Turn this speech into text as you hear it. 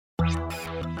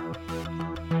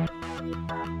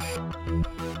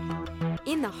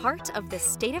In the heart of the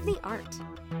state-of-the-art,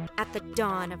 at the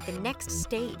dawn of the next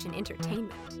stage in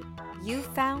entertainment, you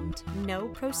found No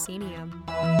Proscenium.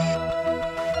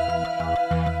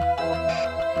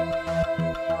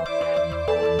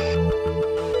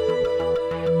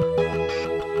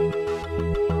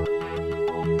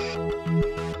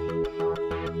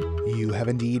 You have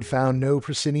indeed found No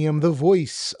Proscenium, the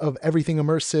voice of everything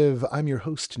immersive. I'm your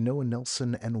host, Noah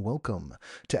Nelson, and welcome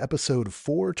to episode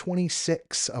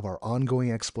 426 of our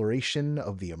ongoing exploration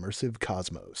of the immersive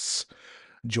cosmos.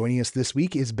 Joining us this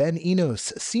week is Ben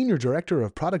Enos, Senior Director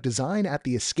of Product Design at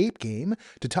the Escape Game,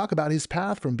 to talk about his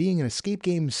path from being an Escape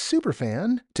Game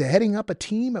superfan to heading up a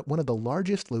team at one of the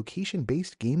largest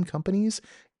location-based game companies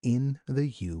in the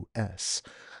U.S.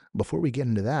 Before we get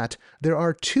into that, there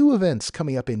are two events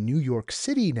coming up in New York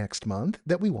City next month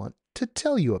that we want to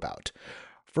tell you about.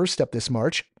 First up this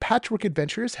March, Patchwork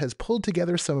Adventures has pulled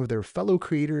together some of their fellow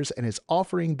creators and is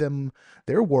offering them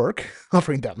their work,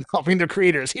 offering their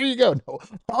creators, here you go, no,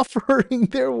 offering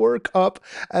their work up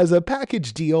as a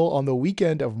package deal on the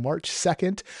weekend of March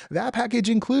 2nd. That package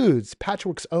includes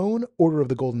Patchwork's own Order of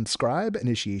the Golden Scribe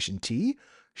Initiation Tea,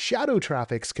 Shadow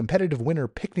Traffic's competitive winner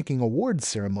picnicking awards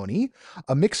ceremony,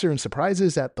 a mixer and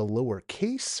surprises at the lower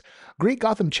case, Great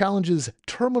Gotham Challenge's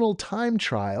terminal time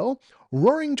trial,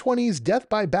 Roaring Twenties Death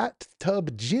by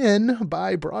Bathtub Gin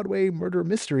by Broadway Murder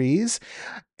Mysteries,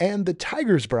 and The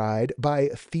Tiger's Bride by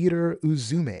Theater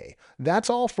Uzume. That's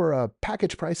all for a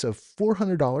package price of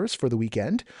 $400 for the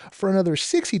weekend. For another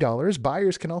 $60,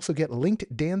 buyers can also get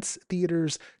Linked Dance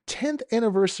Theater's 10th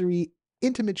anniversary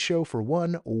intimate show for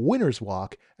one, Winner's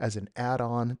Walk, as an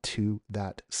add-on to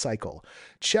that cycle.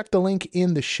 Check the link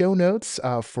in the show notes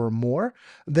for more.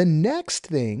 The next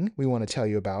thing we want to tell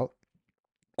you about,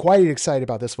 quite excited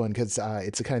about this one because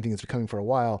it's the kind of thing that's been coming for a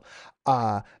while.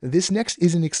 This next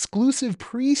is an exclusive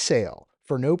pre-sale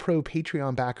for No Pro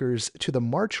Patreon backers to the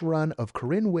March run of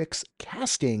Corinne Wick's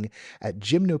casting at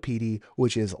Gymnopedie,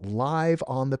 which is live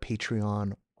on the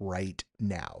Patreon right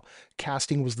now.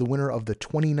 Casting was the winner of the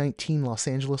 2019 Los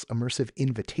Angeles Immersive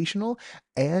Invitational,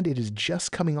 and it is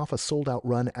just coming off a sold-out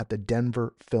run at the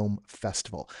Denver Film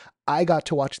Festival. I got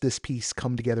to watch this piece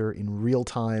come together in real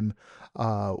time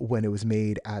when it was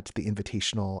made at the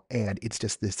Invitational, and it's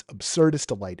just this absurdist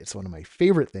delight. It's one of my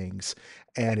favorite things,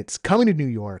 and it's coming to New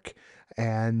York,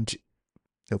 and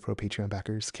No Pro Patreon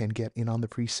backers can get in on the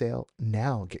pre-sale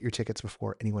now. Get your tickets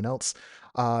before anyone else.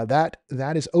 That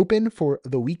is open for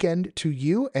the weekend to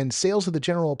you, and sales to the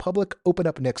general public open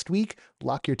up next week.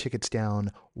 Lock your tickets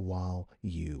down while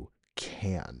you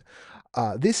can.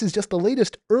 This is just the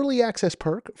latest early access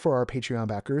perk for our Patreon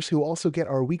backers, who also get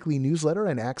our weekly newsletter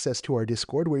and access to our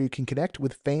Discord, where you can connect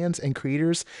with fans and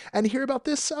creators and hear about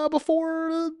this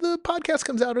before the podcast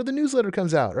comes out or the newsletter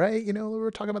comes out, right? You know,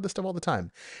 we're talking about this stuff all the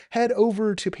time. Head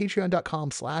over to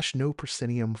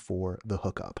patreon.com/noproscenium for the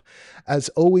hookup. As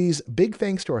always, big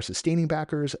thanks to our sustaining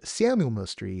backers, Samuel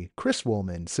Mostry, Chris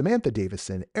Woolman, Samantha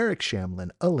Davison, Eric Shamlin,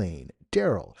 Elaine,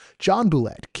 Daryl, John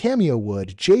Boulette, Cameo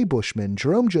Wood, Jay Bushman,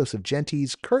 Jerome Joseph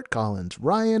Genties, Kurt Collins,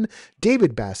 Ryan,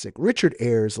 David Bassick, Richard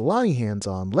Ayers, Lonnie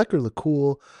Hands-On, Lecker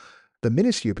LeCool, The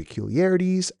Ministry of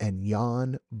Peculiarities, and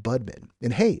Jan Budman.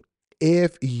 And hey,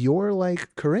 if you're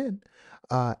like Corinne,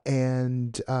 or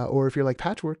if you're like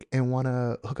Patchwork and want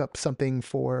to hook up something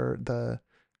for the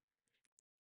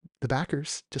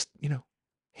backers, just,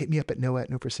 hit me up at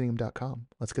noah@noproscenium.com.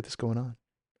 Let's get this going on.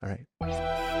 All right.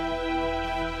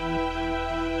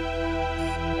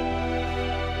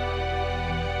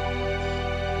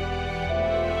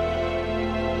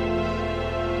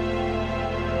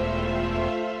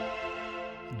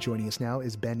 Joining us now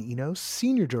is Ben Enos,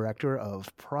 Senior Director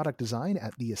of Product Design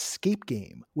at the Escape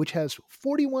Game, which has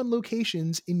 41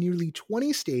 locations in nearly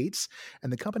 20 states,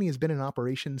 and the company has been in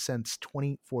operation since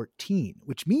 2014,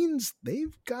 which means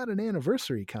they've got an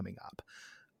anniversary coming up.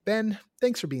 Ben,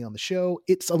 thanks for being on the show.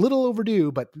 It's a little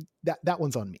overdue, but that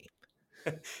one's on me.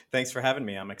 Thanks for having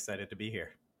me. I'm excited to be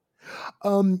here.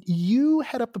 You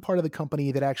head up the part of the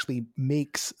company that actually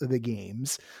makes the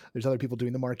games. There's other people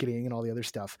doing the marketing and all the other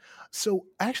stuff. So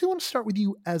I actually want to start with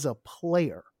you as a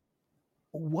player.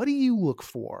 What do you look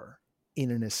for in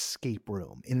an escape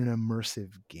room, in an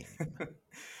immersive game?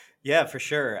 Yeah, for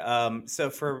sure.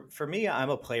 So for me, I'm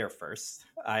a player first.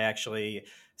 I actually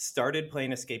started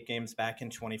playing escape games back in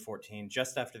 2014,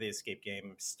 just after the escape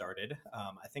game started.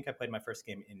 I think I played my first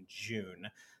game in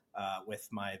June. With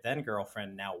my then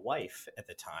girlfriend, now wife at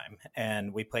the time.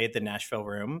 And we played the Nashville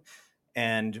room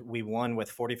and we won with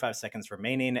 45 seconds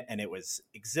remaining. And it was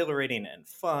exhilarating and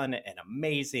fun and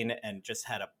amazing and just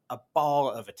had a ball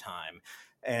of a time.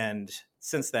 And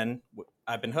since then,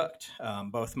 I've been hooked.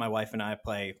 Both my wife and I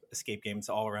play escape games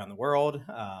all around the world,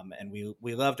 and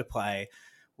we love to play.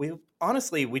 We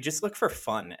honestly, we just look for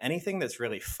fun. Anything that's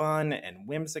really fun and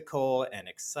whimsical and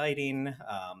exciting,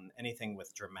 anything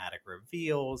with dramatic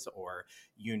reveals or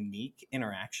unique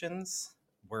interactions,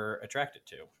 we're attracted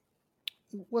to.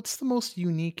 What's the most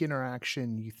unique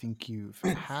interaction you think you've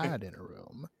had in a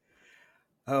room?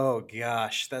 Oh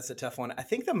gosh, that's a tough one. I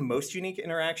think the most unique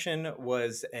interaction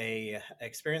was a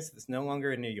experience that's no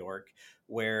longer in New York,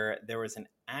 where there was an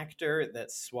actor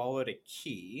that swallowed a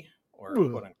key, or Ugh.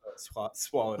 quote unquote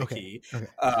swallowed a Okay. key. Okay.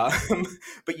 Um,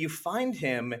 but you find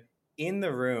him in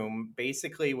the room,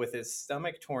 basically with his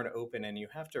stomach torn open, and you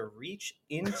have to reach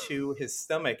into his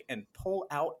stomach and pull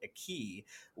out a key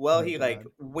Oh while my he like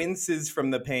God. winces from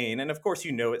the pain. And of course,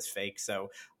 you know it's fake, so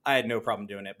I had no problem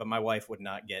doing it. But my wife would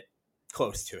not get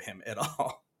close to him at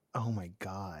all. Oh my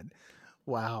God.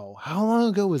 Wow. How long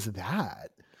ago was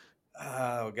that?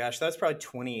 Oh gosh, that was probably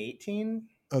 2018.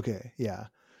 Okay. Yeah.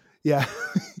 Yeah.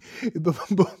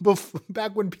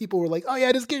 Back when people were like, "Oh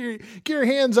yeah, just get your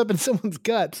hands up in someone's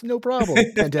guts, no problem."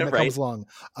 Pandemic Right. comes along.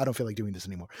 I don't feel like doing this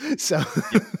anymore. So,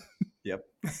 Yep. Yep.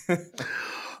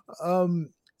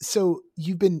 um, so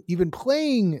you've been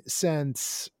playing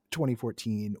since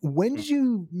 2014. When did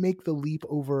you make the leap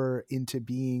over into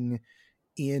being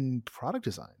in product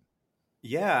design?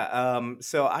 Yeah.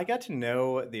 So I got to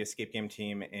know the escape game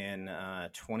team in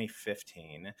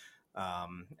 2015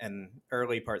 and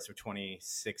early parts of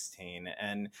 2016,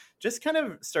 and just kind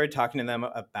of started talking to them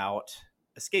about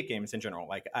escape games in general.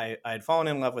 Like I had fallen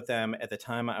in love with them at the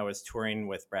time. I was touring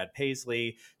with Brad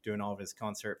Paisley, doing all of his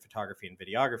concert photography and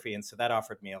videography, and so that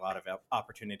offered me a lot of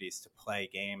opportunities to play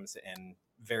games in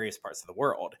various parts of the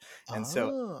world. And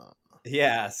so Ah.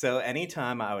 yeah, so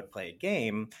anytime I would play a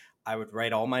game, I would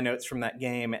write all my notes from that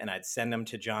game and I'd send them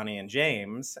to Johnny and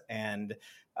James. And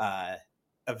uh,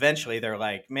 eventually they're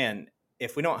like, man,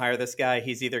 if we don't hire this guy,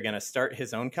 he's either going to start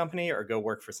his own company or go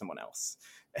work for someone else.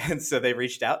 And so they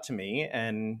reached out to me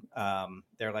and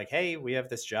they're like, hey, we have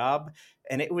this job.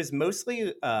 And it was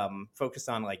mostly focused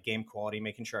on like game quality,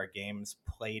 making sure our games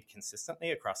played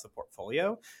consistently across the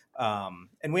portfolio.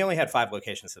 And we only had 5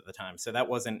 locations at the time. So that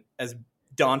wasn't as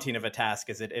daunting of a task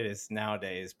as it is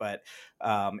nowadays. But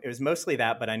it was mostly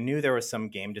that. But I knew there was some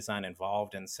game design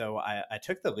involved. And so I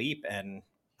took the leap and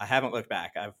I haven't looked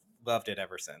back. I've loved it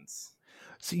ever since.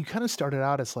 So you kind of started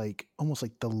out as like almost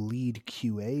like the lead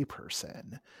QA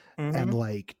person and Hmm.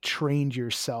 like trained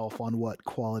yourself on what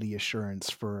quality assurance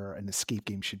for an escape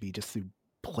game should be just through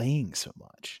playing so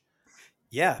much.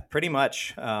 Yeah, pretty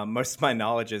much. Most of my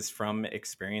knowledge is from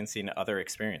experiencing other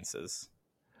experiences.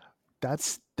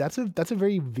 That's a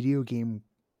very video game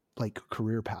like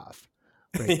career path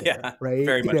right there, Yeah, right?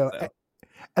 very much so.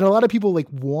 And a lot of people like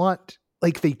want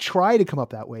like they try to come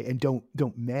up that way and don't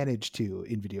manage to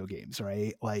in video games,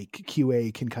 right? Like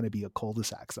QA can kind of be a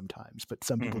cul-de-sac sometimes, but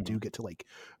some people Hmm. do get to like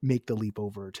make the leap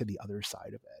over to the other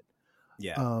side of it.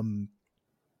 Yeah. Um,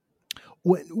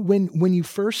 when you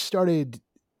first started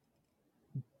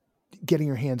getting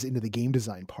your hands into the game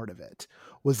design part of it,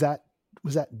 was that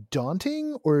was that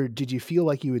daunting, or did you feel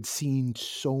like you had seen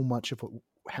so much of what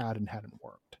had and hadn't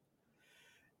worked?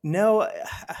 No,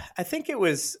 I think I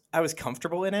was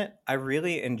comfortable in it. I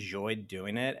really enjoyed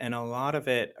doing it. And a lot of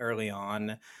it early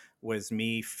on was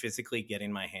me physically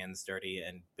getting my hands dirty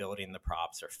and building the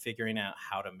props or figuring out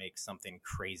how to make something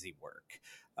crazy work.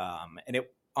 And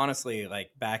it honestly,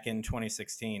 like back in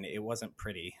 2016, it wasn't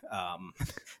pretty.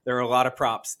 There were a lot of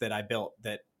props that I built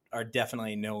that are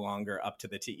definitely no longer up to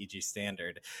the TEG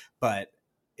standard. But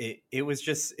it was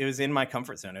just, it was in my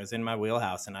comfort zone. It was in my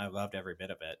wheelhouse and I loved every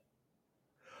bit of it.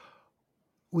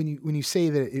 When you say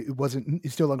that it wasn't,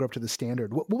 it's no longer up to the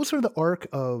standard, what was sort of the arc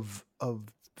of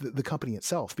the company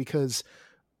itself? Because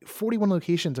 41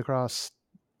 locations across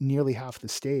nearly half the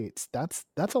states, that's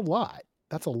a lot.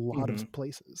 That's a lot of Mhm.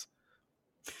 places.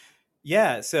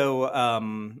 Yeah. So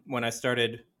when I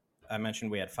started, I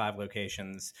mentioned we had 5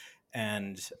 locations,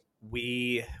 and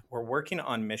we were working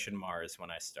on Mission Mars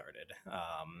when I started,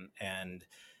 and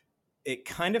it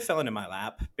kind of fell into my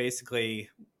lap. Basically,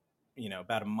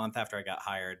 about a month after I got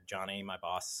hired, Johnny, my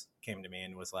boss, came to me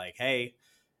and was like, "Hey,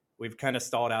 we've kind of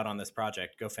stalled out on this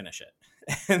project. Go finish it."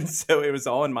 And so it was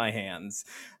all in my hands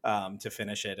to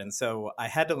finish it. And so I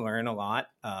had to learn a lot,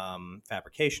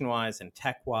 fabrication wise and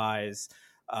tech wise.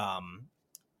 Um,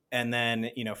 and then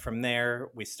from there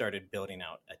we started building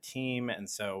out a team. And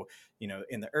so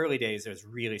in the early days it was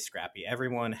really scrappy.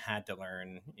 Everyone had to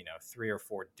learn 3 or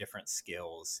 4 different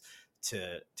skills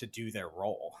to do their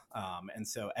role. And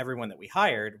so everyone that we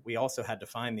hired, we also had to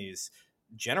find these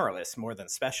generalists more than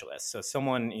specialists. So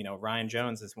someone, Ryan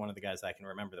Jones is one of the guys I can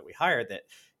remember that we hired, that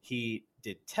he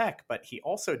did tech, but he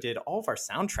also did all of our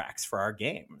soundtracks for our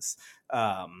games.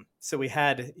 So we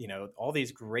had, all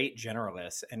these great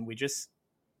generalists, and we just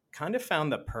kind of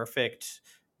found the perfect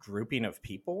grouping of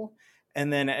people.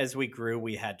 And then as we grew,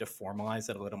 we had to formalize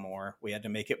it a little more. We had to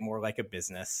make it more like a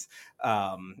business.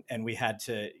 And we had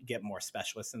to get more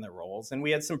specialists in their roles. And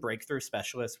we had some breakthrough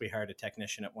specialists. We hired a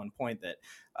technician at one point that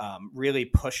really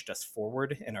pushed us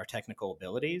forward in our technical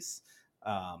abilities,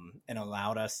 and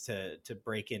allowed us to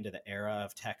break into the era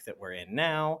of tech that we're in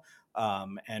now.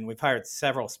 And we've hired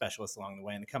several specialists along the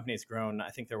way, and the company has grown. I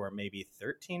think there were maybe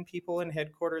 13 people in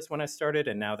headquarters when I started,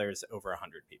 and now there's over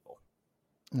 100 people.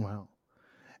 Wow.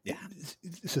 Yeah.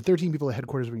 So 13 people at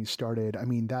headquarters when you started. I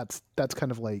mean, that's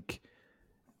kind of like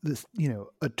this,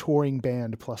 a touring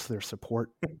band plus their support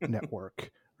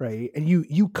network, right? And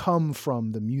you come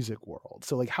from the music world.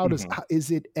 So like,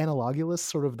 is it analogous,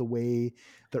 sort of the way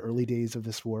the early days of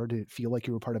this were? Did it feel like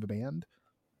you were part of a band?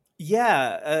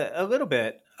 Yeah, a little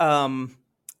bit.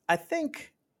 I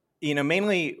think,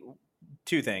 mainly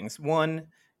two things. One,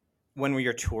 when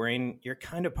you're touring, you're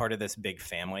kind of part of this big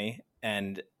family,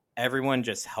 and everyone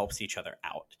just helps each other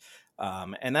out.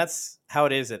 And that's how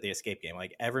it is at the escape game.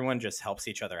 Like, everyone just helps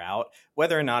each other out,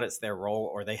 whether or not it's their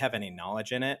role or they have any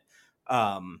knowledge in it.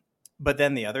 But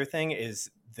then the other thing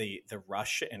is the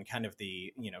rush and kind of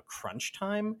the, crunch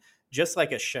time, just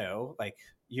like a show. Like,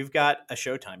 you've got a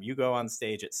show time. You go on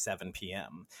stage at 7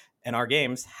 p.m. and our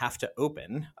games have to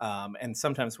open. And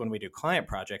sometimes when we do client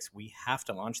projects, we have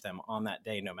to launch them on that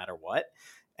day, no matter what.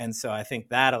 And so I think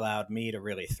that allowed me to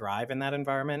really thrive in that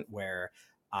environment where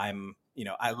I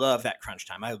love that crunch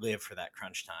time. I live for that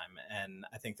crunch time. And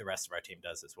I think the rest of our team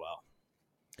does as well.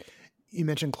 You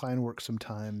mentioned client work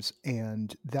sometimes,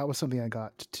 and that was something I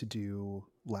got to do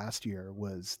last year,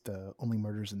 was the Only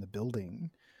Murders in the Building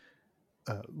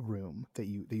room that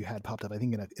you had popped up, I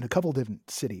think, in a couple of different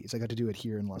cities. I got to do it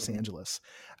here in Los Angeles.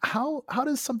 How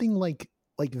does something like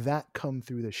that come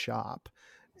through the shop,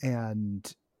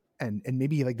 and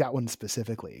maybe like that one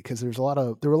specifically? Because there were a lot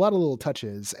of little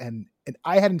touches, and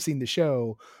I hadn't seen the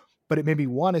show, but it made me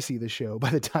want to see the show by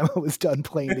the time I was done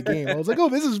playing the game. I was like, oh,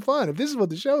 this is fun. If this is what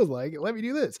the show is like, let me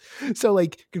do this. So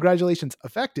like, congratulations,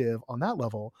 effective on that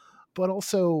level, but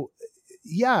also,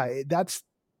 yeah, that's,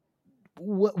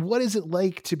 what is it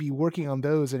like to be working on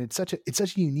those? And it's such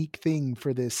a unique thing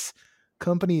for this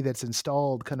company that's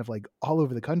installed kind of like all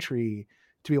over the country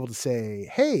to be able to say,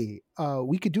 hey,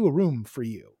 we could do a room for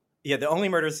you. Yeah, the Only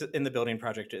Murders in the Building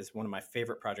project is one of my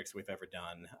favorite projects we've ever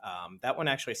done. That one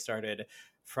actually started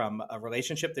from a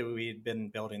relationship that we'd been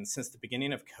building since the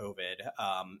beginning of COVID.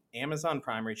 Amazon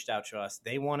Prime reached out to us.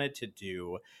 They wanted to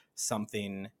do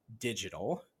something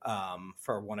digital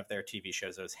for one of their TV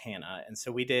shows. It was Hannah. And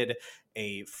so we did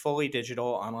a fully digital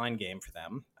online game for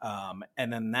them.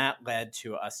 And then that led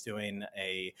to us doing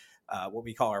what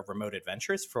we call our remote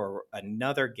adventures for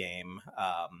another game,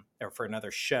 or for another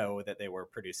show that they were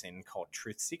producing called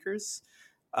Truth Seekers.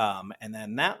 And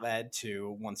then that led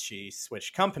to, once she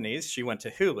switched companies, she went to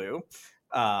Hulu,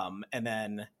 and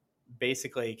then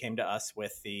basically came to us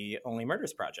with the Only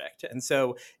Murders project. And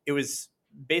so it was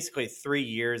basically 3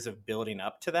 years of building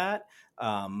up to that.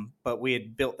 But we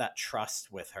had built that trust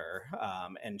with her.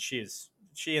 And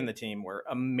she and the team were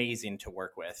amazing to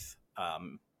work with,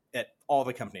 at all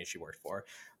the companies she worked for.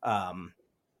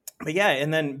 But yeah,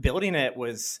 and then building it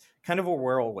was kind of a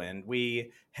whirlwind.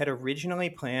 We had originally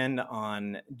planned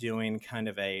on doing kind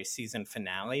of a season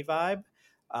finale vibe.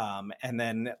 And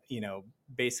then,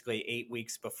 basically 8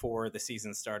 weeks before the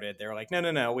season started, they were like,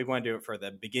 no, we want to do it for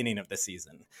the beginning of the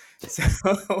season.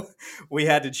 So we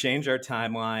had to change our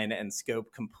timeline and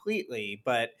scope completely.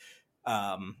 But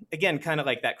again, kind of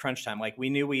like that crunch time, like we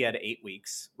knew we had 8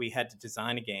 weeks. We had to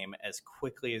design a game as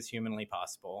quickly as humanly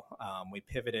possible. We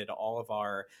pivoted all of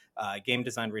our game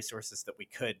design resources that we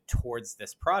could towards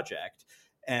this project.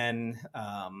 And,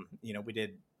 we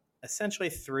did essentially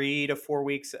 3 to 4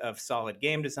 weeks of solid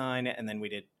game design. And then we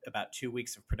did about 2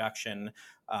 weeks of production,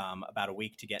 about a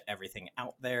week to get everything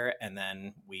out there. And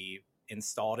then we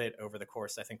installed it over the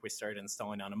course. I think we started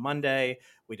installing on a Monday.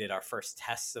 We did our first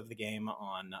tests of the game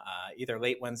on either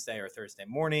late Wednesday or Thursday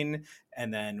morning.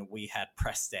 And then we had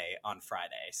press day on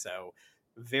Friday. So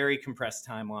very compressed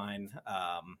timeline.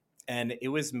 And it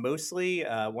was mostly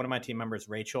one of my team members,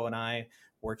 Rachel, and I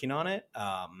working on it,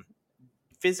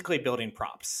 physically building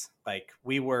props. Like,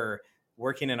 we were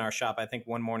working in our shop, I think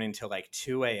one morning till like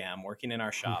 2 a.m., working in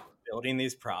our shop, building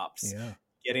these props,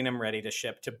 getting them ready to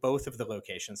ship to both of the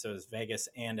locations. So it was Vegas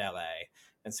and LA.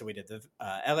 And so we did the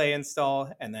LA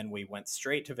install, and then we went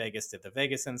straight to Vegas, did the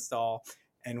Vegas install.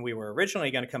 And we were originally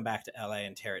going to come back to LA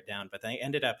and tear it down, but they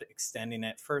ended up extending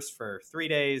it first for 3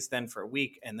 days, then for a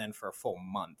week, and then for a full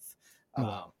month.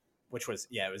 Wow. Which was,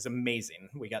 yeah, it was amazing.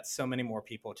 We got so many more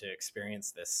people to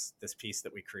experience this piece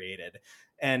that we created.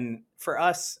 And for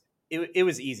us, it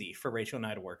was easy for Rachel and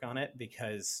I to work on it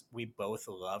because we both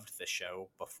loved the show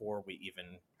before we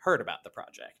even heard about the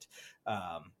project.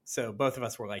 So both of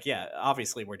us were like, yeah,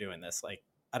 obviously we're doing this. Like,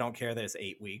 I don't care that it's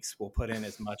 8 weeks. We'll put in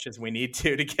as much as we need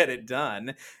to get it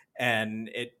done. And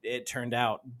it turned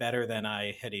out better than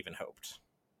I had even hoped.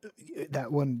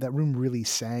 That room really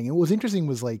sang. And what was interesting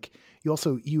was like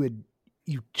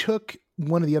you took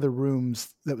one of the other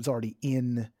rooms that was already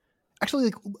in. Actually,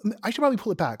 like I should probably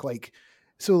pull it back. Like,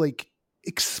 so like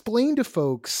explain to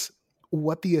folks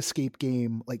what the escape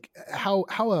game, like how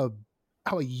a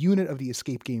unit of the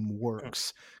escape game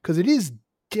works, because it is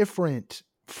different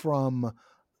from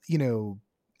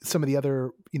some of the other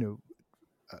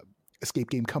escape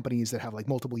game companies that have like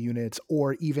multiple units,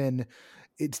 or even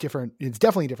it's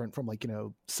definitely different from like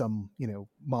some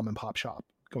mom and pop shop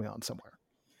going on somewhere.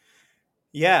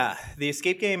 Yeah, the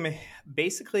escape game,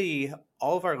 basically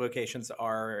all of our locations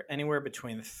are anywhere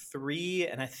between 3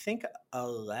 and I think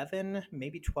 11,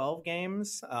 maybe 12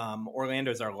 games.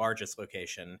 Orlando is our largest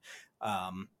location.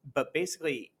 But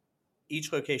basically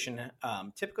each location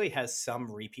typically has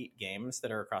some repeat games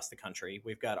that are across the country.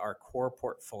 We've got our core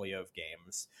portfolio of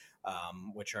games,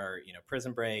 which are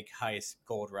Prison Break, Heist,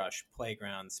 Gold Rush,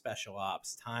 Playground, Special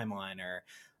Ops, Timeliner.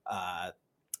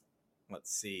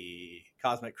 Let's see,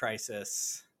 Cosmic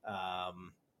Crisis.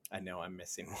 I know I'm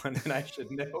missing one, and I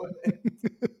should know it.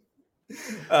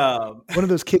 One of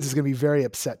those kids is going to be very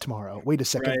upset tomorrow. Wait a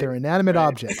second, right, they're inanimate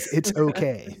objects. It's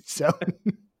okay. So.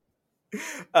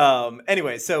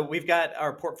 Anyway, so we've got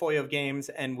our portfolio of games,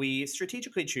 and we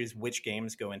strategically choose which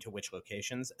games go into which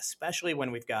locations, especially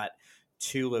when we've got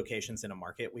 2 locations in a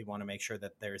market. We want to make sure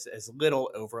that there's as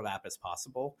little overlap as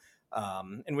possible.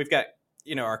 And we've got,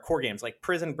 our core games like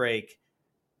Prison Break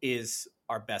is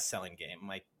our best-selling game.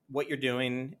 Like, what you're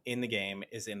doing in the game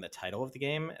is in the title of the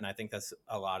game, and I think that's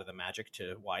a lot of the magic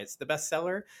to why it's the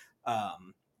bestseller.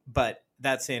 But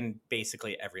that's in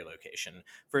basically every location,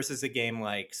 versus a game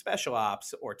like Special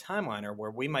Ops or Timeliner,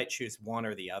 where we might choose one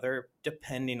or the other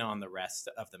depending on the rest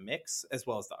of the mix as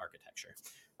well as the architecture.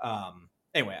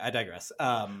 Anyway, I digress.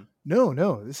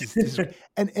 No, this is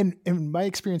and my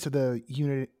experience of the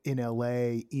unit in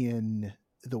LA in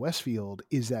the Westfield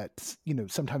is that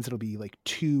sometimes it'll be like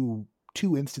two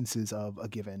instances of a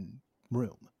given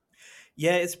room.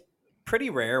 Yeah, it's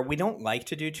pretty rare. We don't like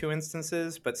to do 2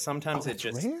 instances, but sometimes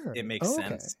it makes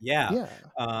sense. Yeah.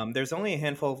 There's only a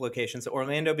handful of locations,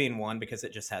 Orlando being one because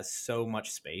it just has so much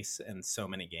space and so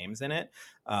many games in it.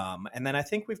 And then I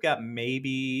think we've got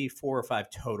maybe 4 or 5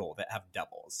 total that have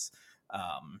doubles.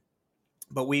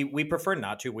 But we prefer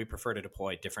not to. We prefer to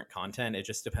deploy different content. It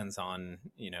just depends on,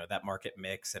 that market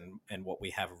mix and what we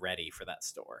have ready for that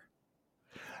store.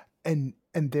 And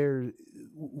there,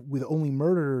 with Only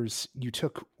Murders, you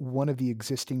took one of the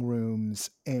existing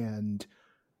rooms and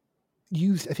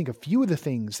used, I think, a few of the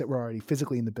things that were already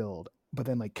physically in the build, but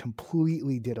then like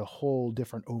completely did a whole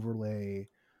different overlay,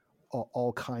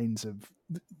 all kinds of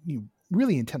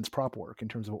really intense prop work in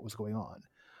terms of what was going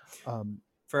on.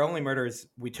 For Only Murders,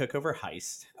 we took over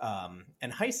Heist.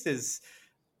 And Heist is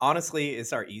honestly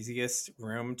our easiest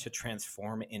room to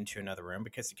transform into another room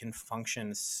because it can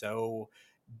function so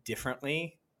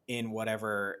differently in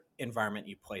whatever environment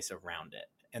you place around it.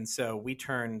 And so we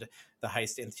turned the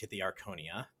Heist into the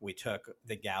Arconia. We took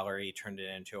the gallery, turned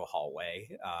it into a hallway,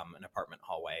 an apartment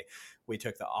hallway. We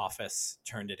took the office,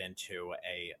 turned it into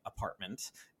a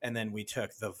apartment. And then we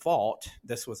took the vault.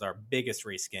 This was our biggest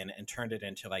reskin, and turned it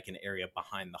into like an area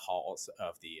behind the halls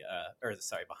of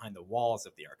behind the walls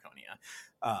of the Arconia.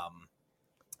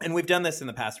 And we've done this in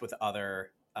the past with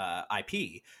other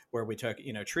IP, where we took,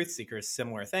 Truth Seekers,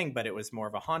 similar thing, but it was more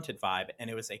of a haunted vibe, and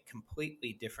it was a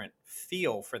completely different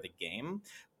feel for the game.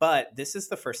 But this is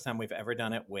the first time we've ever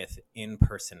done it with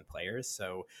in-person players.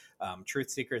 So Truth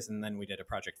Seekers, and then we did a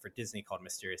project for Disney called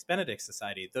Mysterious Benedict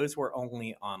Society. Those were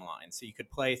only online, so you could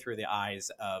play through the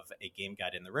eyes of a game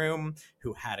guide in the room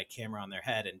who had a camera on their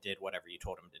head and did whatever you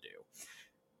told him to do.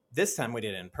 This time we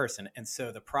did it in person, and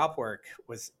so the prop work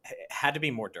had to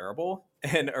be more durable.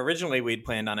 And originally we'd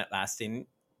planned on it lasting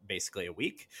basically a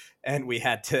week, and we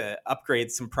had to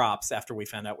upgrade some props after we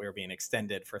found out we were being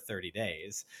extended for 30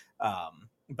 days.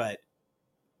 But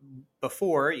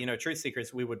before, Truth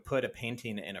Seekers, we would put a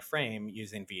painting in a frame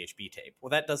using VHB tape.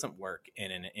 Well, that doesn't work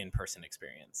in an in-person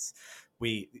experience.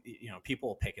 People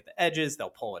will pick at the edges, they'll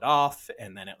pull it off,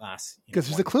 and then it lasts. Because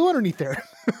there's a clue underneath there.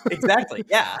 Exactly.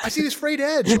 Yeah. I see this frayed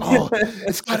edge. Oh,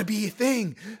 it's got to be a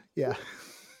thing. Yeah.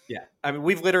 Yeah. I mean,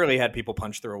 we've literally had people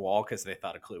punch through a wall because they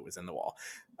thought a clue was in the wall.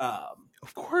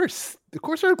 Of course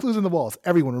there are clues in the walls.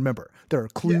 Everyone, remember, there are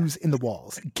clues in the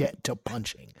walls. Get to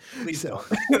punching. Please don't.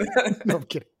 No, I'm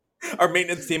kidding. Our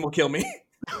maintenance team will kill me.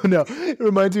 No, it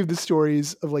reminds me of the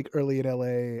stories of like early in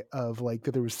LA of like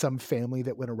that there was some family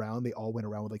that went around. They all went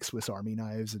around with like Swiss Army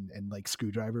knives and like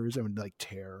screwdrivers and would like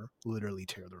literally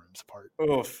tear the rooms apart.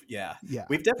 Oof, yeah. Yeah.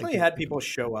 We've definitely had people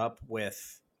show up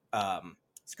with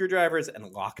screwdrivers and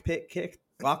lockpick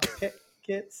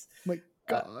kits. My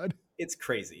God. It's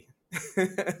crazy.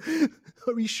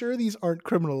 Are we sure these aren't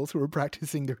criminals who are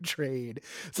practicing their trade?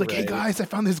 It's like, Right. Hey guys, I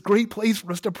found this great place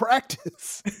for us to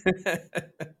practice.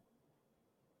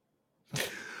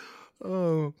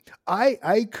 Oh,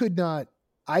 I could not,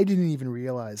 I didn't even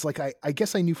realize, like, I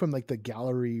guess I knew from like the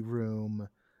gallery room,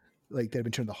 like that had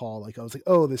been turned to the hall. Like I was like,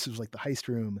 oh, this is like the heist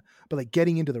room, but like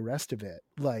getting into the rest of it,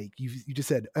 like you just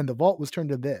said, and the vault was turned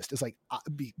to this. It's like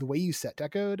the way you set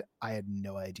decoed, I had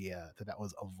no idea that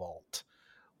was a vault,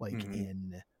 like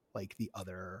in like the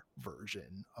other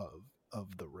version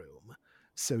of the room.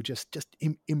 So just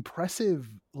impressive,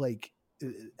 like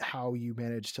how you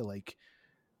managed to like.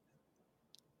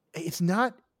 It's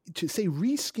not to say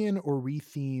reskin or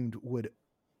rethemed would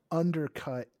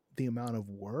undercut the amount of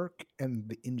work and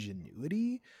the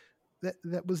ingenuity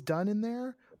that was done in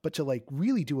there, but to like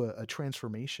really do a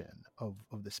transformation of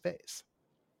the space.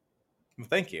 Well,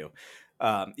 thank you.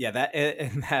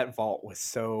 That vault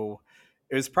was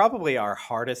it was probably our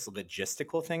hardest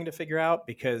logistical thing to figure out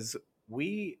because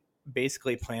we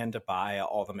basically planned to buy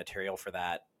all the material for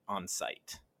that on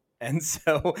site. And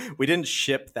so we didn't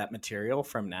ship that material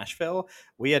from Nashville.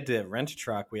 We had to rent a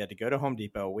truck. We had to go to Home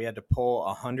Depot. We had to pull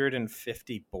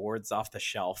 150 boards off the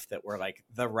shelf that were like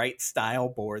the right style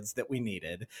boards that we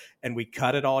needed. And we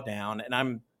cut it all down. And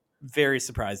I'm very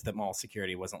surprised that mall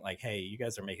security wasn't like, hey, you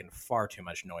guys are making far too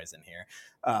much noise in here.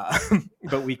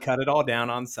 But we cut it all down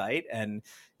on site. And,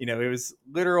 it was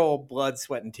literal blood,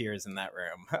 sweat, and tears in that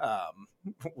room.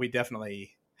 We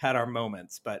definitely had our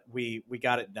moments, but we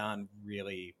got it done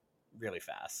really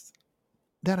fast.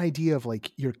 That idea of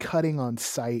like you're cutting on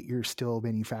site, you're still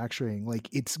manufacturing, like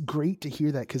it's great to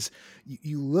hear that because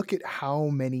you look at how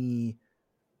many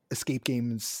escape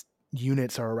games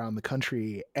units are around the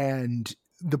country and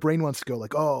the brain wants to go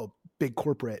like, oh, big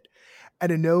corporate. And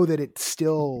to know that it's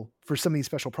still for some of these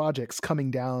special projects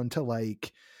coming down to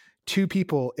like two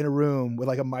people in a room with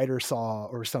like a miter saw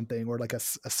or something, or like a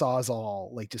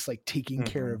sawzall, like just like taking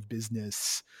care of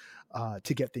business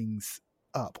to get things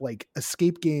up. Like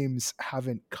escape games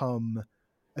haven't come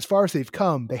as far as they've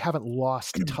come. They haven't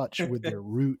lost touch with their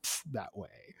roots that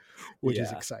way, which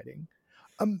is exciting.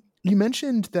 You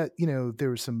mentioned that,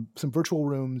 there was some virtual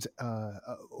rooms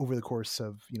over the course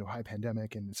of, high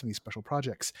pandemic and some of these special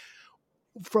projects.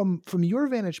 From your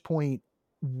vantage point,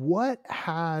 what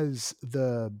has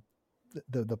the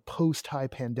post high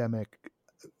pandemic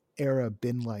era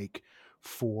been like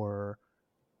for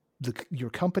your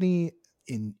company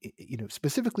in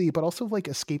specifically, but also like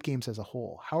escape games as a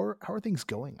whole? How are things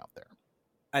going out there?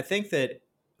 I think that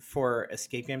for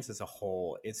escape games as a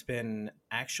whole, it's been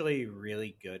actually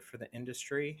really good for the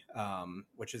industry,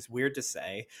 which is weird to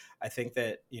say. I think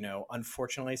that,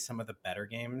 unfortunately, some of the better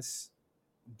games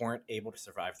weren't able to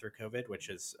survive through COVID, which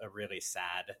is a really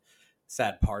sad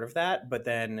part of that. But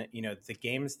then, the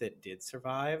games that did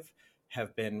survive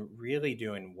have been really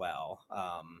doing well.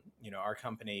 Our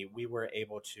company, we were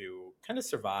able to kind of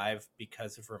survive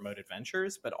because of remote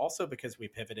adventures, but also because we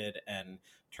pivoted and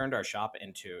turned our shop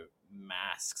into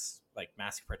masks, like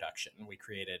mask production. We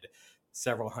created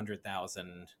several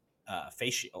 100,000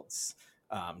 face shields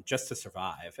just to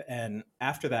survive. And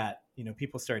after that,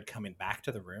 people started coming back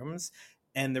to the rooms.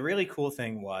 And the really cool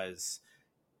thing was,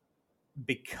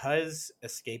 because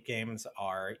escape games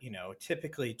are,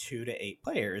 typically 2 to 8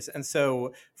 players. And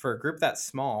so for a group that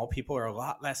small, people are a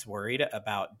lot less worried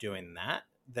about doing that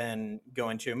than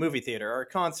going to a movie theater or a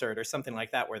concert or something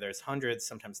like that, where there's hundreds,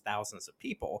 sometimes thousands of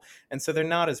people. And so they're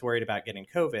not as worried about getting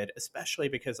COVID, especially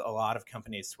because a lot of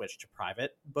companies switched to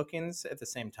private bookings at the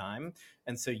same time.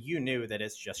 And so you knew that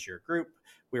it's just your group.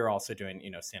 We were also doing,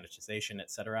 sanitization,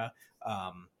 et cetera.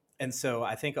 And so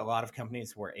I think a lot of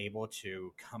companies were able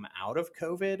to come out of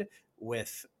COVID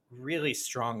with really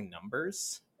strong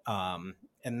numbers.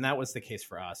 and that was the case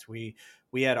for us. We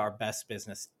had our best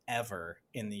business ever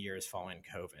in the years following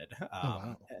COVID, Oh,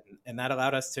 wow. and that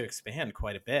allowed us to expand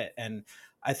quite a bit. And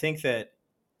I think that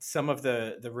some of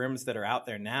the rooms that are out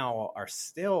there now are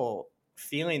still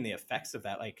feeling the effects of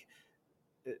that, like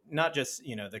not just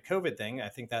the COVID thing. I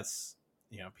think that's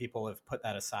people have put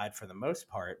that aside for the most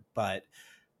part, but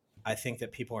I think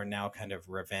that people are now kind of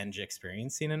revenge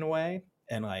experiencing in a way.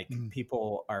 And like Mm.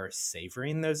 people are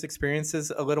savoring those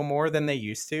experiences a little more than they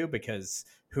used to, because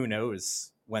who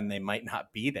knows when they might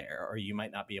not be there or you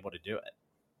might not be able to do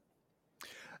it.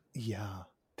 Yeah,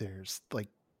 there's like,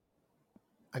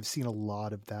 I've seen a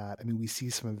lot of that. I mean, we see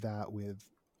some of that with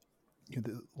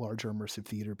the larger immersive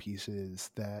theater pieces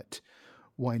that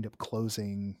wind up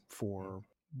closing for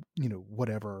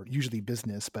whatever, usually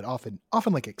business, but often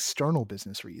like external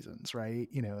business reasons, right?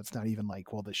 It's not even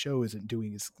like, well, the show isn't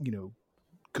doing as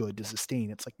good to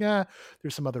sustain. It's like, yeah,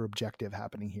 there's some other objective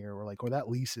happening here, or that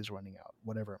lease is running out,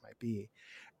 whatever it might be.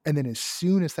 And then as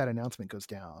soon as that announcement goes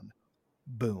down,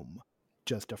 boom,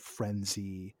 just a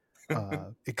frenzy,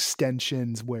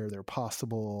 extensions where they're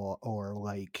possible, or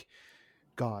like,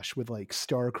 gosh, with like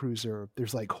Star Cruiser,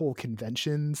 there's like whole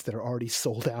conventions that are already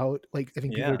sold out. Like, I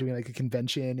think people are Yeah. doing like a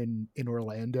convention in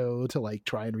Orlando to like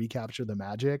try and recapture the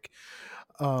magic.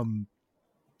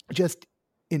 Just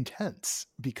intense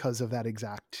because of that the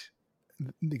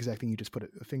exact thing you just put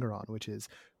a finger on, which is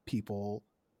people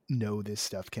know this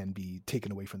stuff can be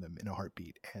taken away from them in a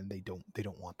heartbeat, and they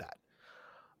don't want that.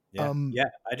 Yeah. Yeah.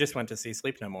 I just went to see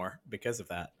Sleep No More because of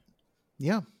that.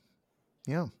 Yeah.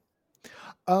 Yeah.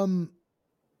 Um,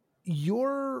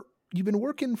 you've been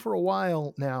working for a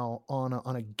while now on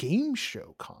a game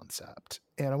show concept,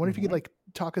 and I wonder if you could Mhm. like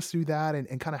talk us through that,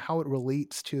 and kind of how it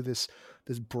relates to this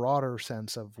broader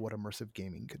sense of what immersive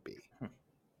gaming could be.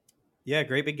 Yeah,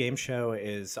 Great Big Game Show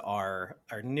is our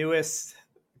newest,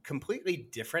 completely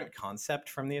different concept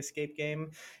from the escape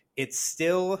game. It's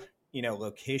still,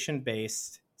 location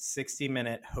based,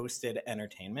 60-minute hosted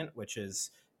entertainment, which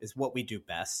is what we do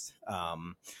best.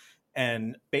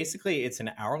 And basically, it's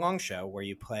an hour-long show where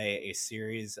you play a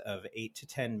series of 8 to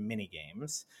 10 mini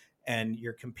games, and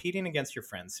you're competing against your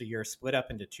friends. So you're split up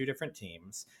into two different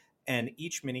teams, and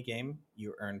each mini game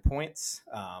you earn points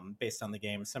based on the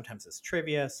game. Sometimes it's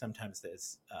trivia, sometimes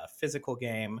it's a physical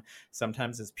game,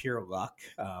 sometimes it's pure luck.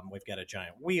 We've got a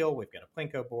giant wheel, we've got a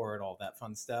plinko board, all that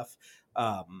fun stuff.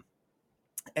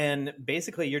 And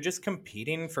basically, you're just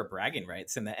competing for bragging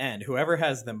rights in the end. Whoever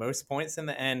has the most points in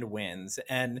the end wins.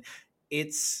 And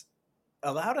it's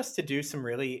allowed us to do some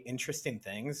really interesting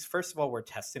things. First of all, we're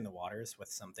testing the waters with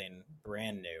something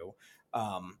brand new.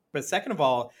 But second of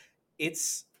all,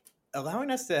 it's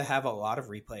allowing us to have a lot of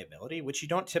replayability, which you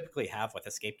don't typically have with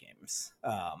escape games.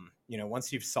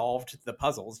 Once you've solved the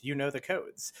puzzles, you know the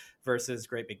codes, versus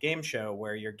Great Big Game Show,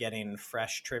 where you're getting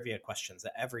fresh trivia questions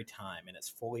every time and it's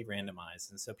fully randomized.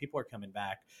 And so people are coming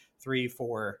back 3,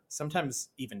 4, sometimes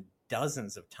even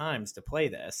dozens of times to play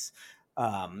this.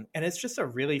 And it's just a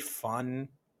really fun,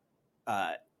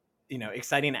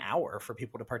 exciting hour for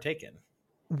people to partake in.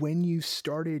 When you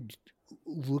started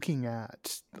looking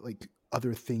at like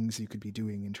other things you could be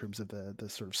doing in terms of the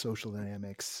sort of social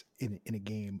dynamics in a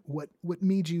game, what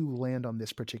made you land on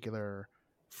this particular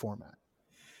format?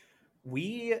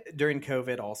 We, during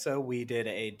COVID also, we did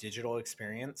a digital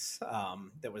experience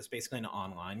that was basically an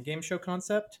online game show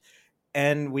concept.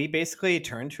 And we basically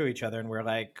turned to each other and we're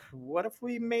like, what if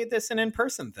we made this an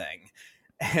in-person thing?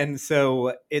 And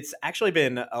so it's actually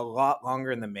been a lot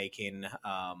longer in the making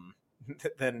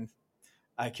than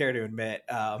I care to admit.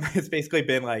 It's basically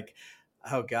been like,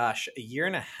 oh gosh, a year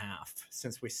and a half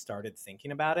since we started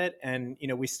thinking about it. And, we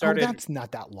Oh, started, that's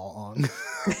not that long.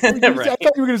 I right?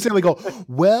 thought you were going to say like, oh,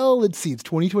 well, let's see, it's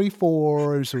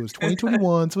 2024, so it's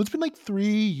 2021, so it's been like 3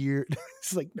 years.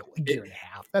 It's like, no, a year and a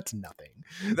half. That's nothing.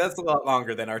 That's a lot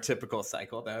longer than our typical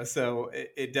cycle, though. So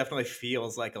it definitely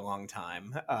feels like a long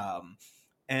time.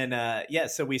 And yeah,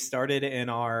 so we started in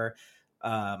our,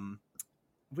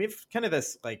 we have kind of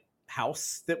this like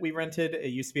house that we rented.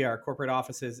 It used to be our corporate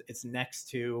offices. It's next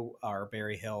to our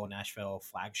Berry Hill, Nashville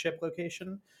flagship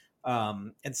location.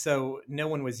 And so no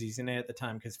one was using it at the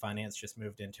time because finance just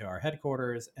moved into our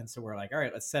headquarters. And so we're like, all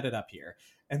right, let's set it up here.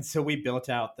 And so we built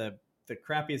out the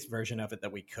crappiest version of it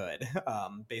that we could.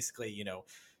 Basically,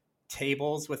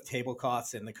 tables with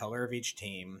tablecloths in the color of each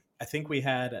team. I think we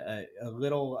had a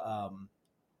little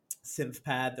synth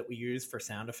pad that we used for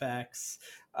sound effects,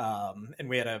 and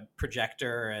we had a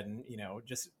projector, and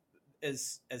just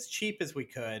as cheap as we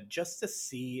could, just to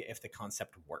see if the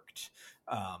concept worked.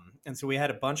 And so we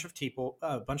had a bunch of people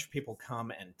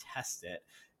come and test it,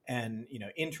 and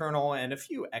internal and a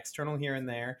few external here and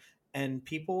there. and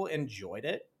people enjoyed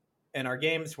it. And our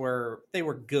games were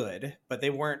good, but they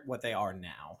weren't what they are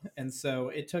now. And so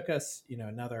it took us,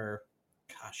 another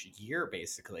year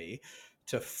basically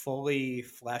to fully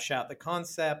flesh out the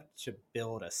concept, to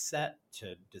build a set,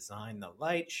 to design the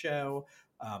light show,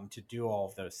 to do all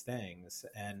of those things.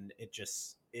 And it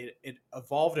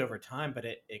evolved over time, but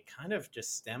it kind of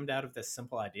just stemmed out of this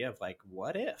simple idea of like,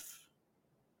 what if?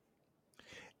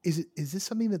 Is this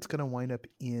something that's going to wind up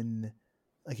in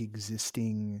like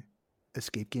existing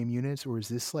escape game units, or is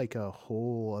this like a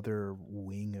whole other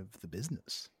wing of the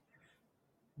business?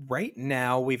 Right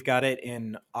now, we've got it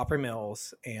in Opera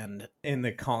Mills and in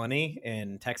the Colony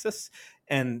in Texas,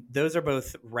 and those are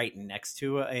both right next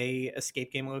to a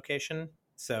escape game location.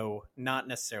 So not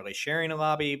necessarily sharing a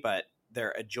lobby, but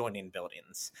they're adjoining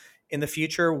buildings. In the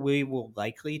future, we will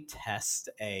likely test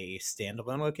a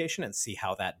standalone location and see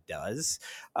how that does.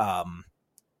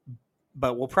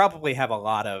 But we'll probably have a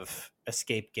lot of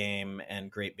escape game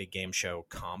and great big game show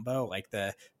combo, like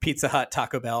the Pizza Hut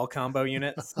Taco Bell combo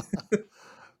units.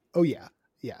 Oh yeah,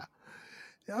 yeah,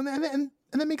 and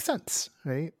that makes sense,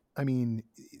 right? I mean,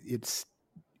 if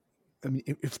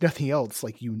nothing else,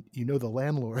 like the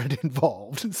landlord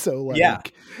involved, so like Yeah.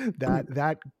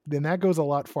 that goes a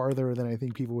lot farther than I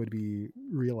think people would be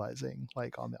realizing,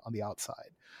 like on the outside.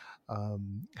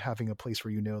 Having a place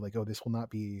where like, oh, this will not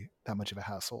be that much of a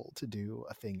hassle to do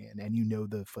a thing in, and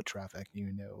the foot traffic,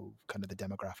 kind of the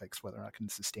demographics, whether or not it can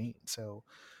sustain. So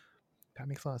that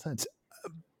makes a lot of sense.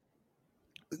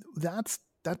 That's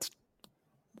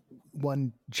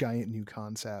one giant new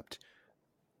concept.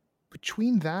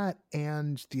 Between that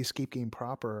and the escape game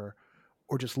proper,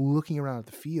 or just looking around at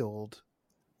the field,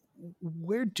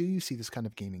 where do you see this kind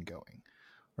of gaming going?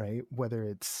 Right?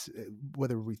 Whether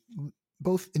we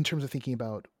both in terms of thinking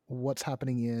about what's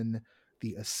happening in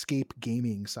the escape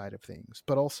gaming side of things,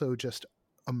 but also just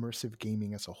immersive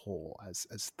gaming as a whole, as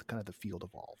the kind of the field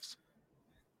evolves.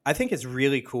 I think it's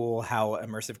really cool how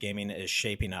immersive gaming is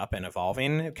shaping up and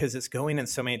evolving, because it's going in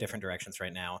so many different directions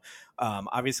right now.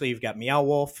 Obviously, you've got Meow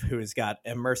Wolf, who's got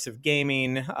immersive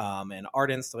gaming and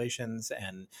art installations,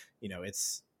 and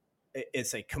it's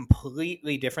a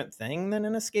completely different thing than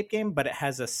an escape game, but it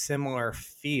has a similar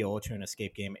feel to an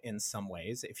escape game in some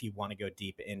ways if you want to go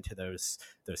deep into those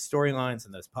storylines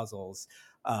and those puzzles.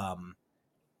 And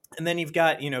then you've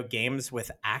got games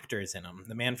with actors in them.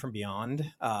 The Man from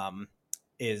Beyond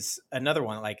is another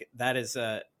one. Like, that is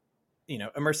a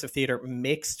immersive theater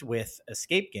mixed with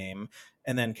escape game,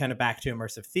 and then kind of back to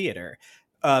immersive theater.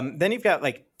 Then you've got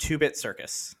like 2-Bit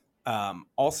Circus,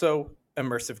 also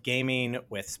immersive gaming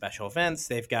with special events.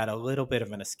 They've got a little bit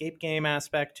of an escape game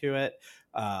aspect to it,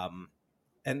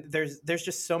 and there's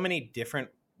just so many different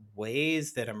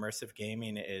ways that immersive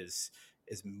gaming is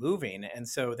moving, and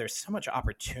so there's so much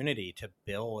opportunity to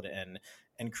build and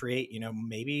create.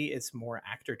 Maybe it's more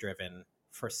actor driven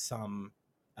for some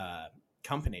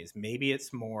companies. Maybe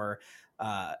it's more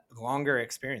longer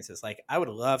experiences. Like, I would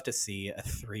love to see a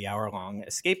 3-hour long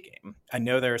escape game. I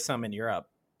know there are some in Europe,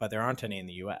 but there aren't any in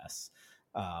the US,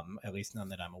 at least none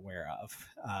that I'm aware of.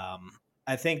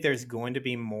 I think there's going to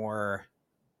be more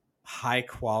high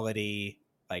quality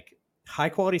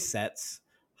sets,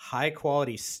 high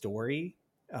quality story,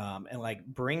 and like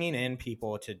bringing in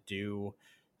people to do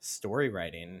story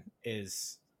writing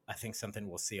is, I think, something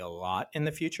we'll see a lot in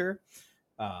the future.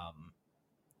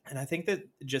 And I think that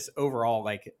just overall,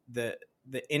 like, the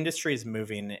industry is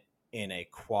moving in a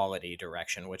quality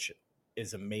direction, which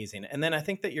is amazing. And then I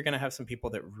think that you're going to have some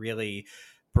people that really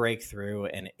break through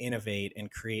and innovate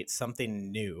and create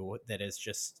something new that is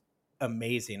just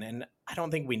amazing. And I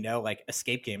don't think we know, like,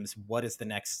 escape games, what is the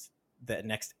next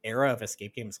era of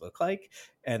escape games look like.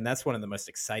 And that's one of the most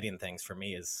exciting things for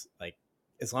me, is like,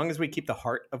 as long as we keep the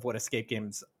heart of what escape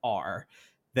games are,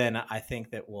 then I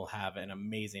think that we'll have an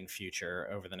amazing future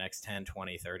over the next 10,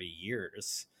 20, 30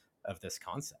 years of this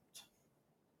concept.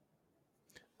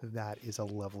 That is a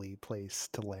lovely place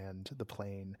to land the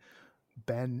plane.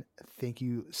 Ben, thank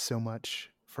you so much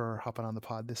for hopping on the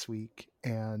pod this week,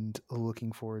 and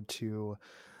looking forward to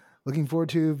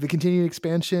the continued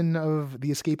expansion of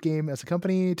the escape game as a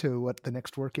company, to what the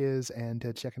next work is, and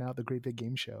to checking out the Great Big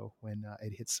Game Show when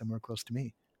it hits somewhere close to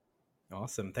me.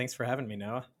 Awesome. Thanks for having me,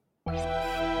 Noah. Once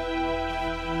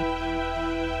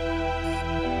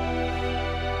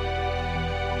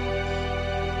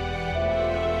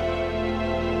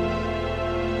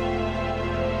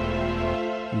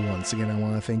again, I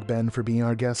want to thank Ben for being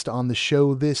our guest on the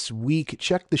show this week.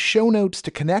 Check the show notes to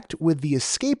connect with the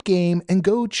escape game, and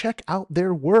go check out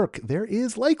their work. There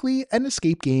is likely an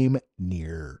escape game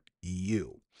near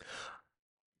you.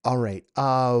 All right.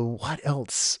 What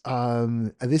else?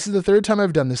 This is the third time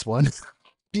I've done this one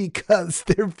because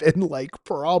there've been like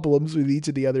problems with each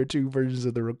of the other two versions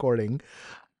of the recording.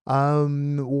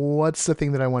 What's the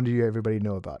thing that I wanted you everybody to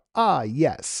know about?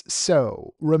 Yes.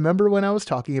 So remember when I was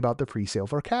talking about the pre-sale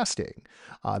for casting?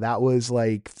 That was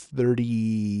like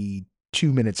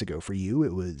 32 minutes ago for you.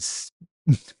 It was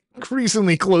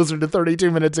increasingly closer to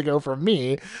 32 minutes ago for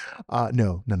me.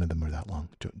 No, none of them are that long.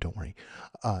 Don't worry.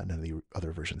 None of the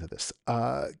other versions of this.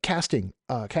 Casting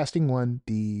won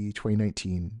the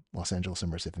 2019 Los Angeles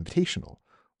Immersive Invitational.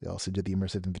 We also did the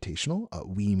Immersive Invitational,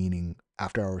 we meaning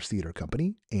After Hours Theater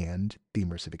Company and the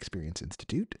Immersive Experience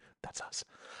Institute. That's us.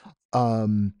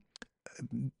 Um,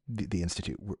 the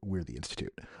Institute. We're the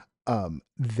Institute.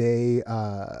 We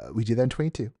did that in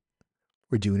 22.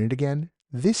 We're doing it again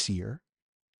this year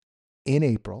in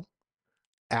April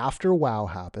after WoW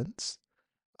happens.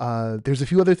 There's a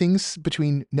few other things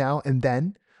between now and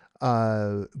then,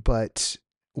 but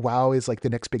WoW is like the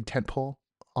next big tentpole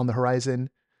on the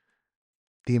horizon.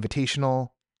 The Invitational,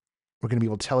 we're going to be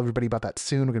able to tell everybody about that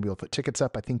soon. We're going to be able to put tickets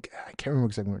up. I can't remember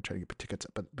exactly when we're trying to get tickets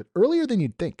up, but earlier than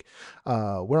you'd think.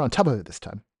 We're on top of it this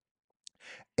time.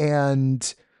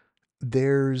 And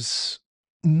there's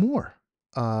more.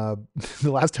 The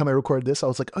last time I recorded this, I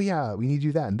was like, oh yeah, we need to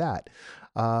do that and that.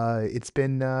 It's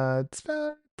been an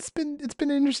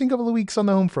interesting couple of weeks on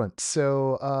the home front.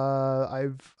 So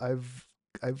I've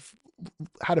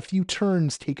had a few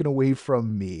turns taken away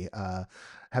from me.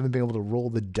 Haven't been able to roll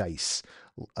the dice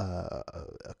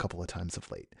a couple of times of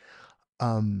late.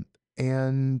 And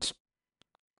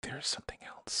there's something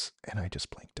else, and I just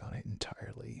blanked on it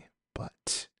entirely.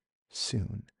 But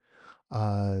soon.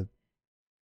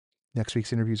 Next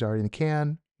week's interview's already in the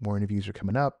can. More interviews are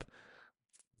coming up.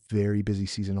 Very busy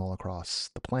season all across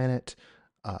the planet.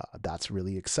 That's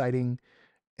really exciting.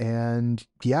 And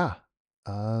yeah,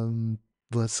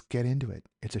 let's get into it.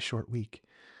 It's a short week.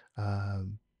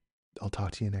 Um, I'll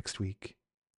talk to you next week.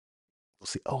 We'll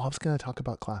see. Oh, I was going to talk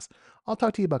about class. I'll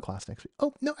talk to you about class next week.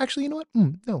 Oh, no, actually, you know what?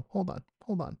 No, hold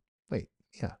on. Wait,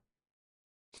 yeah.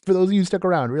 For those of you who stuck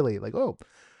around, really, like, oh,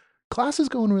 class is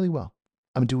going really well.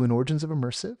 I'm doing Origins of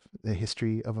Immersive, the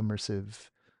history of immersive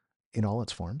in all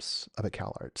its forms up at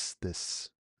CalArts this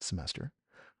semester.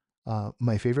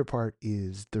 My favorite part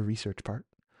is the research part.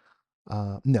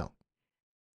 No,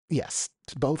 yes,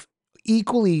 it's both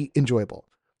equally enjoyable.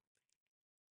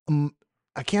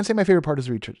 I can't say my favorite part is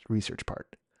the research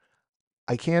part.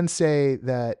 I can say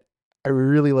that I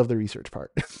really love the research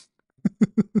part.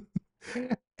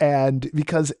 And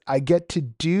because I get to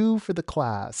do for the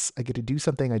class, I get to do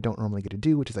something I don't normally get to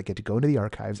do, which is I get to go into the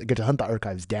archives. I get to hunt the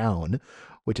archives down,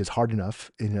 which is hard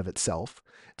enough in and of itself.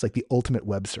 It's like the ultimate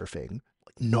web surfing,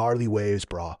 like gnarly waves,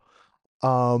 brah.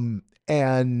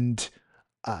 And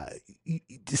you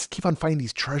just keep on finding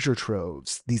these treasure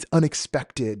troves, these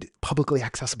unexpected, publicly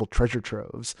accessible treasure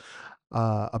troves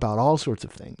about all sorts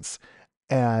of things.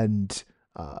 And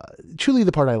truly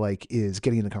the part I like is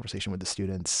getting in a conversation with the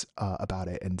students about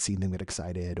it and seeing them get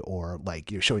excited, or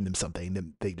like you're showing them something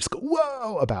and they just go,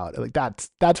 whoa, about it. Like that's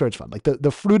where it's fun. Like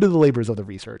the fruit of the labors of the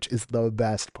research is the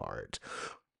best part.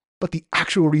 But the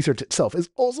actual research itself is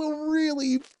also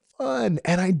really fun.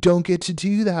 And I don't get to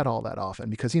do that all that often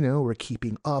because, we're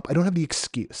keeping up. I don't have the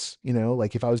excuse,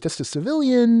 like if I was just a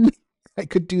civilian, I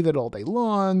could do that all day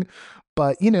long.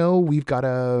 But, we've got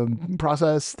to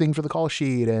process things for the call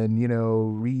sheet and,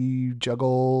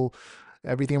 rejuggle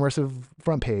everything immersive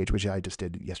front page, which I just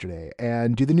did yesterday,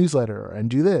 and do the newsletter and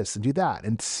do this and do that.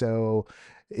 And so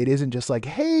it isn't just like,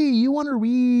 hey, you want to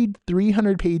read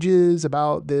 300 pages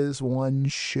about this one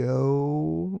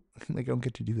show? Like, I don't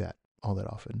get to do that all that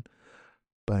often.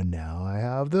 But now I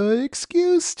have the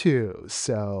excuse to.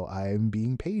 So I'm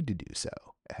being paid to do so.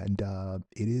 And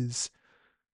it is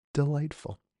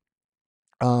delightful.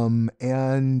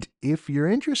 And if you're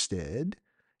interested,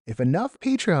 if enough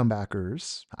Patreon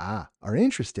backers are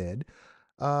interested,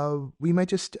 we might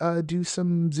just do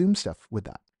some Zoom stuff with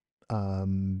that.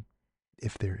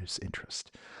 If there is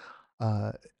interest.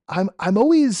 Uh, I'm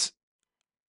always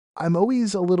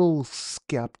a little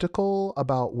skeptical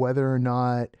about whether or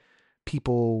not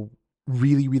people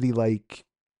really, really like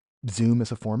Zoom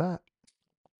as a format,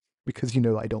 because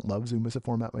I don't love Zoom as a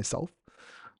format myself.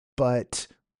 But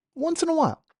once in a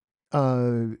while,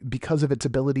 because of its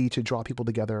ability to draw people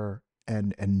together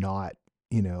and not,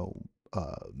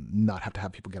 not have to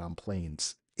have people get on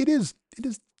planes, it is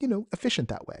efficient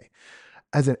that way.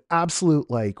 As an absolute,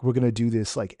 like, we're gonna do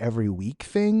this like every week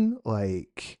thing,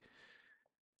 like,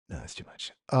 no, that's too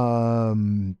much.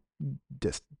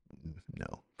 Just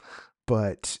no.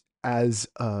 But as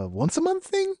a once a month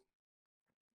thing,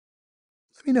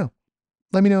 let me know.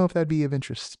 Let me know if that'd be of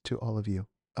interest to all of you,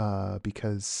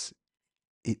 because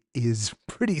it is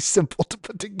pretty simple to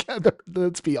put together.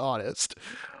 Let's be honest.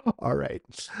 All right.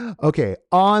 Okay.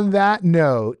 On that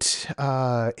note,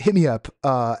 hit me up,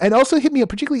 and also hit me up,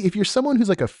 particularly if you're someone who's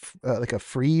like a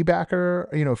free backer,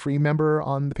 free member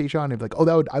on the Patreon. And like,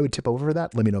 oh, I would tip over for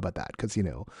that. Let me know about that, because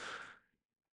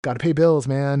gotta pay bills,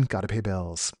 man. Gotta pay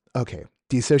bills. Okay.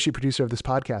 The associate producer of this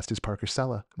podcast is Parker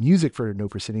Sella. Music for No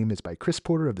Proscenium is by Chris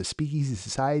Porter of the Speakeasy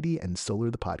Society and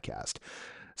Solar the Podcast.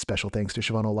 Special thanks to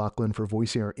Siobhan O'Loughlin for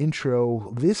voicing our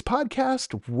intro. This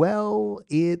podcast, well,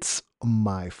 it's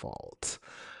my fault.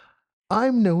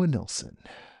 I'm Noah Nelson,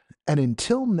 and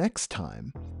until next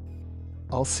time,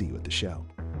 I'll see you at the show.